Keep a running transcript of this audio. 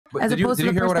But as opposed did to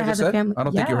you the hear what person I that has just a said? family. I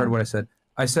don't think you heard what I said.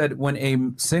 I said when a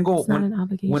single It's not an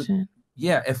obligation.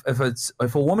 yeah,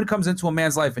 if a woman comes into a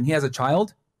man's life and he has a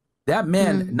child, that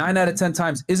man 9 out of 10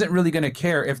 times isn't really going to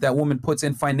care if that woman puts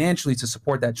in financially to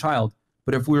support that child.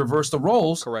 But if we reverse the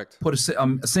roles, correct, put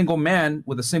a single man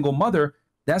with a single mother,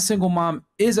 that single mom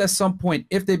is at some point,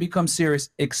 if they become serious,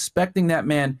 expecting that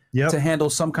man to handle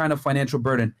some kind of financial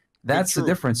burden. That's the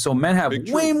difference. So men have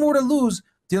way more to lose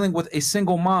dealing with a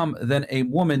single mom than a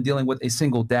woman dealing with a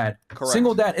single dad. Correct.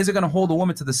 Single dad isn't going to hold a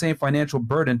woman to the same financial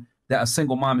burden that a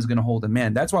single mom is going to hold a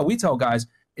man. That's why we tell guys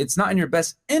it's not in your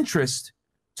best interest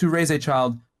to raise a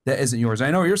child that isn't yours.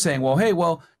 I know you're saying, well, hey,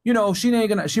 well, you know, she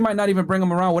might not even bring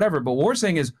him around, whatever. But what we're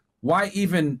saying is, why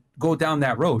even go down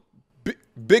that road?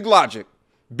 Big logic,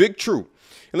 big true.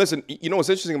 And listen, you know what's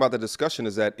interesting about the discussion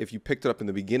is that if you picked it up in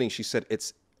the beginning, she said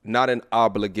it's not an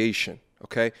obligation.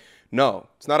 Okay, no,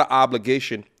 it's not an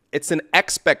obligation. It's an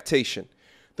expectation.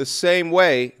 The same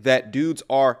way that dudes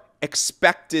are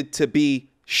expected to be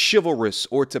chivalrous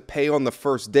or to pay on the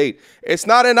first date. It's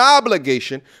not an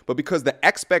obligation, but because the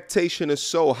expectation is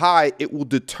so high, it will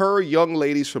deter young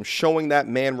ladies from showing that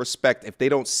man respect if they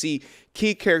don't see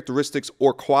key characteristics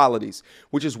or qualities,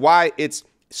 which is why it's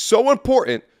so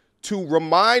important to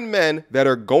remind men that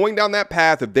are going down that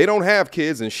path, if they don't have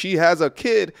kids and she has a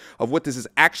kid, of what this is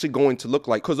actually going to look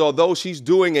like. Because although she's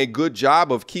doing a good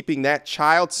job of keeping that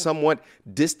child somewhat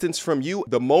distanced from you,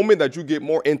 the moment that you get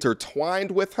more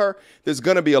intertwined with her, there's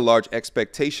going to be a large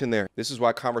expectation there. This is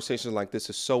why conversations like this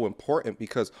is so important,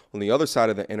 because on the other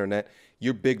side of the internet,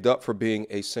 you're bigged up for being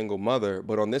a single mother.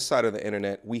 But on this side of the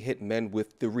internet, we hit men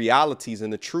with the realities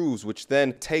and the truths, which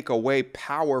then take away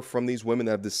power from these women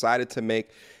that have decided to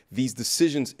make these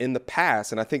decisions in the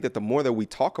past. And I think that the more that we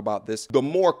talk about this, the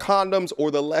more condoms or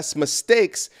the less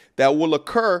mistakes that will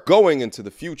occur going into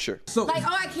the future. So, like,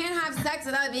 oh, I can't have sex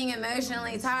without being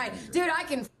emotionally tied. Dude, I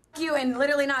can you and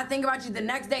literally not think about you the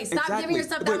next day. Stop giving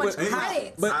yourself that much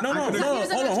credit. But no, hold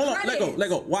on. Let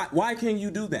go. Why can you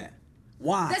do that?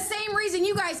 Why? The same reason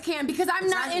you guys can, because I'm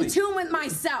not in tune with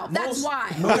myself. That's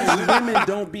why. Most women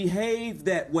don't behave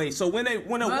that way. So when a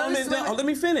woman does, let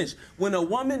me finish. When a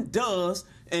woman does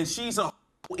and she's a,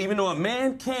 even though a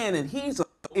man can and he's a,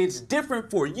 it's different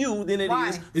for you than it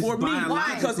is for me.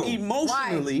 Why? Because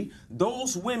emotionally,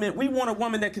 those women, we want a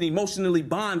woman that can emotionally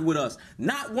bond with us,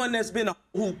 not one that's been a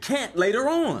who can't later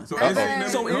on. So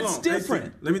it's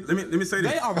different. Let me say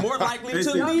this. They are more likely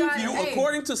to leave you,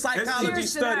 according to psychology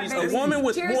studies. A woman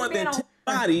with more than 10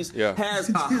 bodies has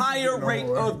a higher rate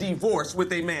of divorce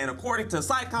with a man, according to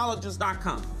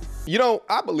psychologists.com. You know,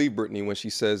 I believe Brittany when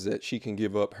she says that she can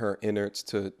give up her innards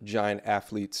to giant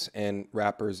athletes and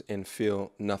rappers and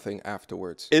feel nothing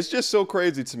afterwards. It's just so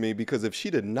crazy to me, because if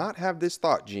she did not have this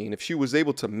thought gene, if she was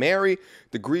able to marry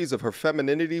degrees of her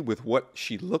femininity with what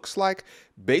she looks like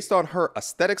based on her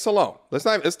aesthetics alone,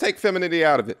 let's take femininity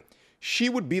out of it, she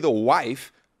would be the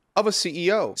wife of a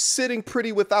CEO, sitting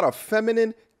pretty without a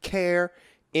feminine care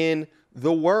in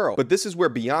the world. But this is where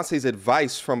Beyonce's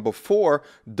advice from before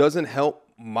doesn't help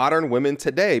modern women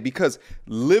today, because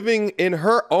living in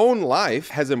her own life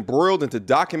has embroiled into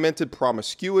documented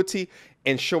promiscuity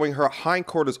and showing her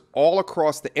hindquarters all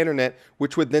across the internet,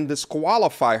 which would then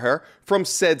disqualify her from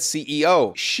said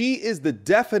CEO. She is the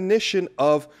definition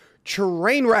of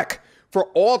train wreck for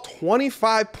all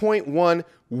 25.1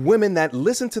 women that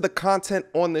listen to the content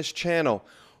on this channel.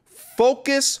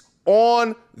 Focus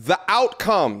on the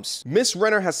outcomes. Miss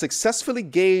Renner has successfully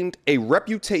gained a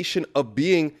reputation of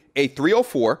being a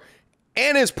 304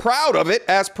 and is proud of it,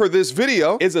 as per this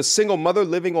video, is a single mother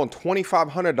living on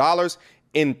 $2,500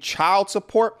 in child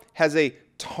support, has a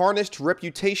tarnished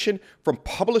reputation from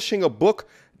publishing a book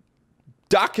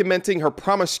documenting her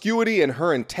promiscuity and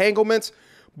her entanglements.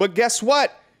 But guess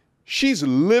what? She's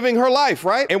living her life,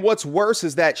 right? And what's worse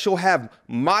is that she'll have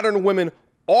modern women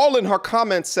all in her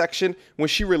comment section when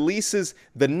she releases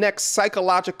the next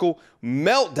psychological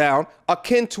meltdown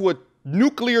akin to a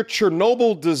nuclear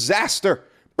Chernobyl disaster.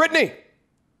 Brittany,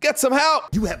 get some help.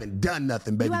 You haven't done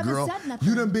nothing, baby girl.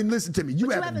 You done been listening to me. You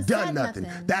haven't done nothing.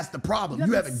 That's the problem.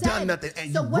 You haven't done nothing,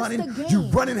 and you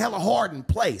running hella hard in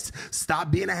place. Stop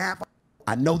being a half.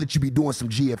 I know that you be doing some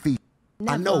GFE.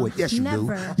 I know it. Yes, you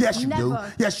do. Yes, you do.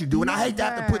 Yes, you do. And I hate to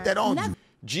have to put that on you.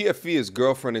 GFE is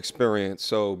girlfriend experience.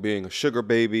 So being a sugar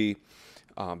baby,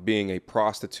 being a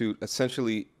prostitute,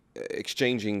 essentially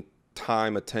exchanging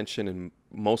time, attention, and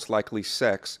most likely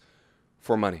sex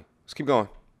for money. Let's keep going.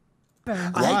 I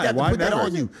hate that to put that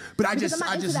on you, but I just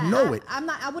know it.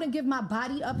 I wouldn't give my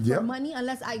body up for money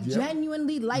unless I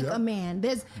genuinely like a man.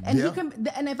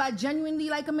 And if I genuinely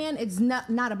like a man, it's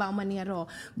not about money at all.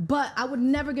 But I would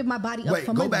never give my body up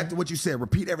for money. Go back to what you said.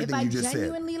 Repeat everything you just said. If I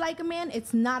genuinely like a man,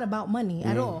 it's not about money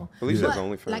at all. At least that's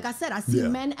only like I said, I see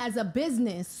men as a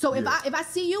business. So if I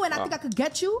see you and I think I could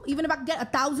get you, even if I could get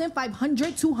 1,000,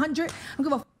 500, 200, I don't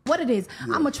give a what it is.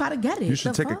 I'm gonna try to get it. You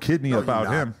should take a kidney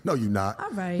about him. No, you're not. All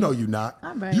right. No, you're not.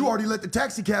 All right. You already let the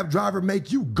taxi cab driver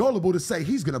make you gullible to say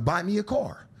he's gonna buy me a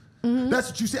car. That's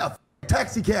what you said. A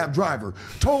taxi cab driver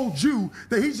told you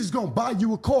that he's just gonna buy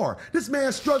you a car. This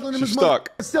man's struggling in his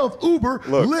self, Uber,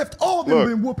 Lyft, all of them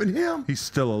been whooping him. He's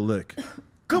still a lick.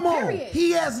 Come on,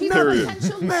 he has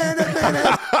nothing. Man, that man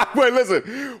has. Wait,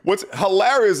 listen. What's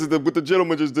hilarious is that what the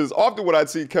gentleman just did is often what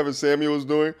I'd see Kevin Samuels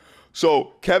doing.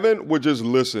 So Kevin would just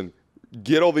listen,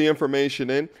 get all the information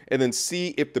in, and then see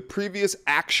if the previous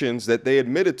actions that they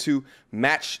admitted to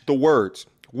match the words.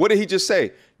 What did he just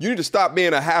say? You need to stop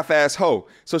being a half-ass hoe.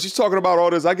 So she's talking about all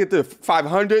this. I get the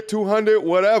 500, 200,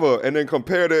 whatever, and then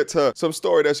compared it to some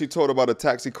story that she told about a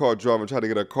taxi car driver trying to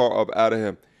get a car up out of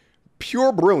him.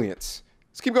 Pure brilliance.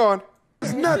 Let's keep going.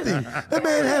 It's nothing. That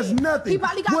man has nothing.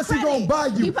 What's he gonna buy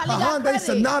you? A Hyundai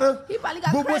Sonata?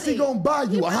 But what's he gonna buy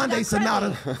you? A Hyundai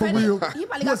Sonata for real?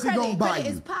 What's he gonna buy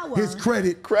you? His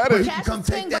credit. He can come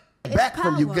take that back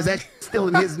from you because that's still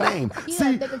in his name.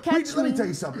 See, let me tell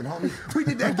you something, homie. We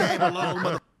did that game a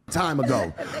long time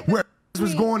ago where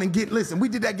was going and listen, we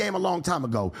did that game a long time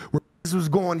ago where this was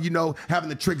going, you know, having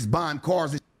the tricks buying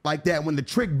cars and like that. When the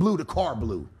trick blew, the car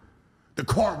blew. The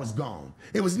car was gone.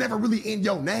 It was never really in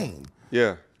your name.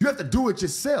 Yeah. You have to do it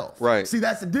yourself. Right. See,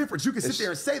 that's the difference. You can sit there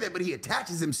and say that, but he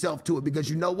attaches himself to it because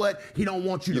you know what? He don't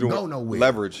want you to go nowhere.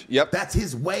 Leverage. Yep. That's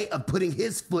his way of putting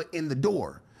his foot in the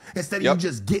door. Instead of you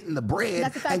just getting the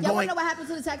bread and going. Know what happened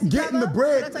to the taxi getting driver? the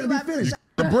bread, let me finish.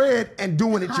 The bread and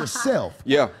doing it yourself.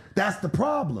 Yeah. That's the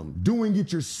problem. Doing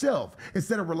it yourself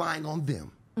instead of relying on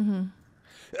them.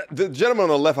 The gentleman on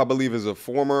the left, I believe, is a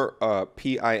former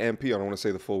PIMP. I don't want to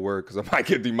say the full word because I might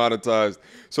get demonetized.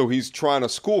 So he's trying to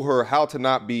school her how to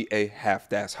not be a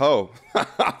half-ass hoe.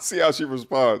 See how she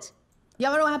responds.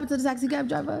 Y'all know what happened to the taxi cab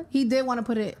driver? He did want to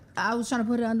put it. I was trying to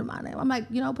put it under my name. I'm like,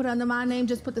 you know, put it under my name.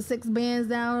 Just put the 6 bands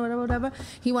down or whatever.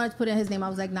 He wanted to put it in his name. I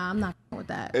was like, nah, I'm not with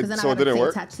that. Because then I got to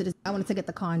attached to this. I wanted to get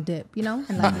the car and dip, you know,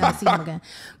 and like never see him again.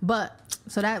 But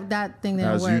so that thing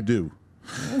didn't work. As you do.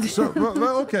 So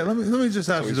well, okay, let me just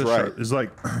ask you this. Right. It's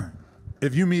like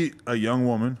if you meet a young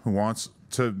woman who wants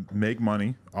to make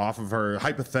money off of her,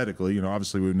 hypothetically, you know,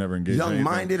 obviously we've never engaged.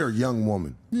 Young-minded or young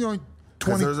woman? You know,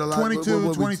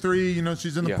 22, 23. You know,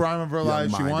 she's in the prime of her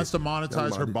life. She wants to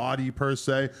monetize her body per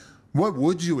se. What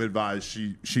would you advise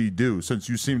she do? Since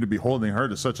you seem to be holding her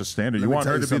to such a standard, you want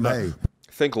her to be the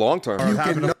think long term.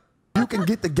 You can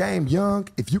get the game young.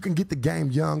 If you can get the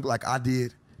game young like I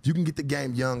did. You can get the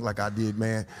game young like I did,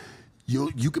 man.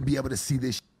 You could be able to see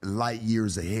this light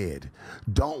years ahead.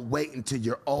 Don't wait until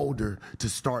you're older to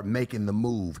start making the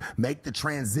move. Make the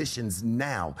transitions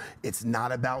now. It's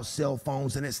not about cell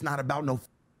phones and it's not about no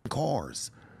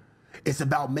cars. It's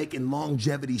about making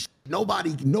longevity.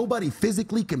 Nobody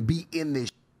physically can be in this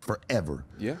forever.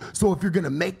 Yeah. So if you're gonna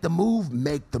make the move,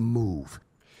 make the move.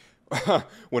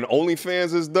 When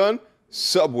OnlyFans is done,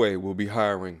 Subway will be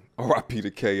hiring RIP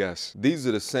to KS. These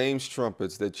are the same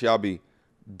strumpets that y'all be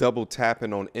double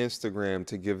tapping on Instagram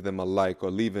to give them a like or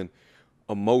leaving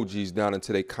emojis down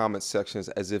into their comment sections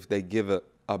as if they give a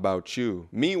about you.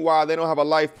 Meanwhile, they don't have a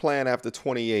life plan after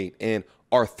 28 and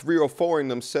are 304ing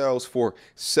themselves for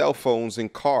cell phones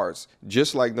and cars,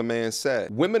 just like the man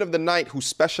said. Women of the night who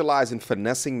specialize in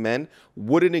finessing men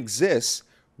wouldn't exist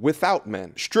without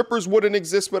men. Strippers wouldn't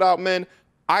exist without men.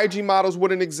 IG models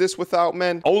wouldn't exist without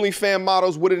men. OnlyFans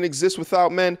models wouldn't exist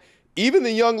without men. Even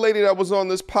the young lady that was on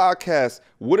this podcast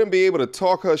wouldn't be able to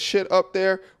talk her shit up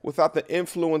there without the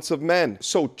influence of men.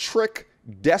 So trick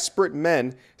desperate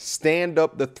men stand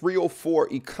up the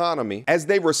 304 economy as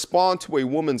they respond to a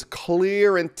woman's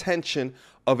clear intention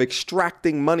of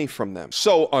extracting money from them.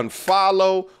 So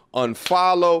unfollow,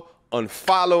 unfollow,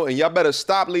 unfollow, and y'all better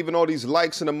stop leaving all these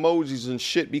likes and emojis and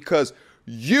shit because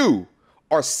you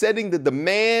are setting the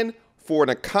demand for an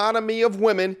economy of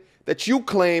women that you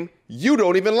claim you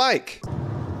don't even like.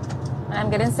 I'm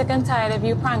getting sick and tired of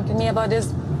you pranking me about this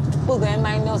booger in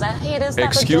my nose. I hate this type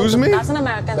Excuse of joke. me? That's an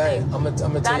American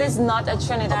thing. That is not a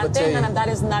Trinidad thing, and that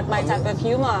is not my type of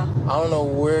humor. I don't know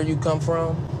where you come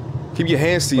from. Keep your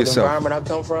hands to yourself. The environment I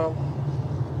come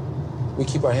from, we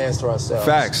keep our hands to ourselves.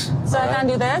 Facts. So I can't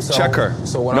do this? So, check her.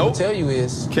 So what I'm gonna tell you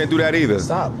is... Can't do that either.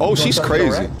 Stop. Oh, she's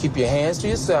crazy. Keep your hands to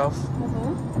yourself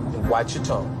and watch your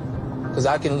tongue. Because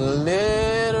I can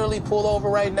literally pull over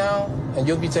right now, and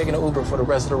you'll be taking an Uber for the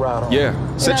rest of the ride home.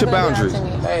 Yeah, set your boundaries.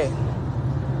 Hey.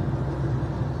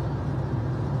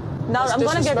 No, I'm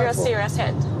going to give you a serious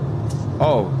hit.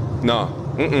 Oh, no.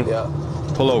 Yeah.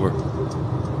 Pull over.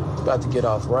 About to get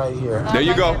off right here. There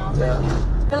you go. Yeah.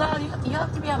 Bilal, you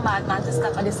have to be a madman to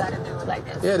stop on the side of the road like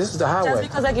this. Yeah, this is the highway. Just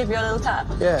because I give you a little tap.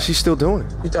 Yeah. She's still doing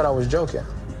it. You thought I was joking.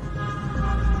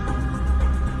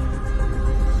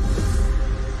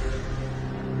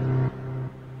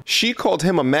 She called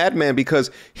him a madman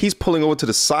because he's pulling over to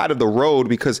the side of the road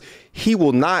because he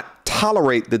will not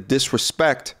tolerate the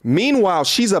disrespect. Meanwhile,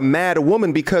 she's a mad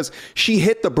woman because she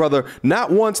hit the brother not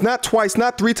once, not twice,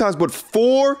 not 3 times, but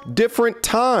 4 different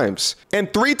times.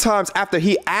 And 3 times after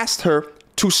he asked her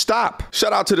to stop.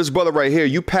 Shout out to this brother right here.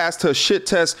 You passed her shit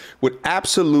test with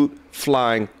absolute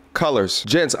flying colors.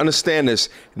 Gents, understand this.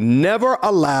 Never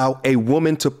allow a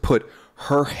woman to put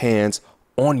her hands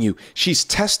on you. She's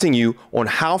testing you on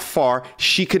how far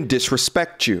she can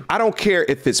disrespect you. I don't care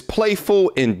if it's playful,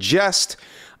 in jest.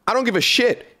 I don't give a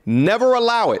shit. Never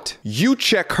allow it. You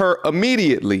check her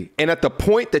immediately. And at the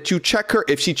point that you check her,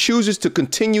 if she chooses to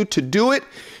continue to do it,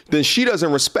 then she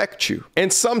doesn't respect you.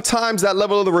 And sometimes that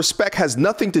level of the respect has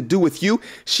nothing to do with you.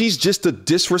 She's just a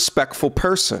disrespectful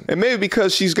person. And maybe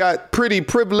because she's got pretty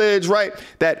privilege, right?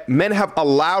 That men have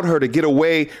allowed her to get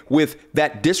away with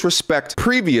that disrespect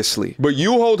previously. But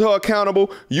you hold her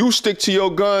accountable, you stick to your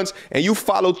guns, and you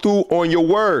follow through on your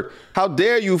word. How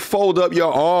dare you fold up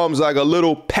your arms like a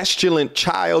little pestilent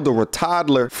child or a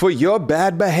toddler for your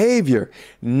bad behavior?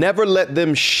 Never let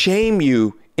them shame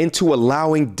you into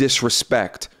allowing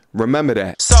disrespect. Remember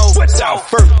that. So, without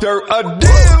further ado,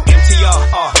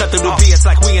 MTR, cut through the BS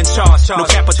like we in charge. No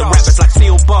cap with the rappers like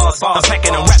steel bars. I'm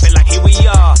packing and rapping like here we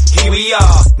are. Here we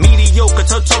are. Mediocre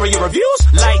tutorial reviews.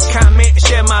 Like, comment,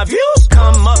 share my views.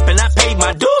 Come up and I paid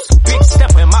my dues. Big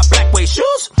step in my black way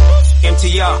shoes.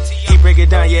 MTR, he break it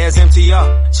down, yeah, it's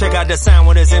MTR. Check out the sound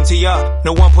when it's MTR.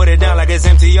 No one put it down like it's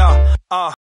MTR.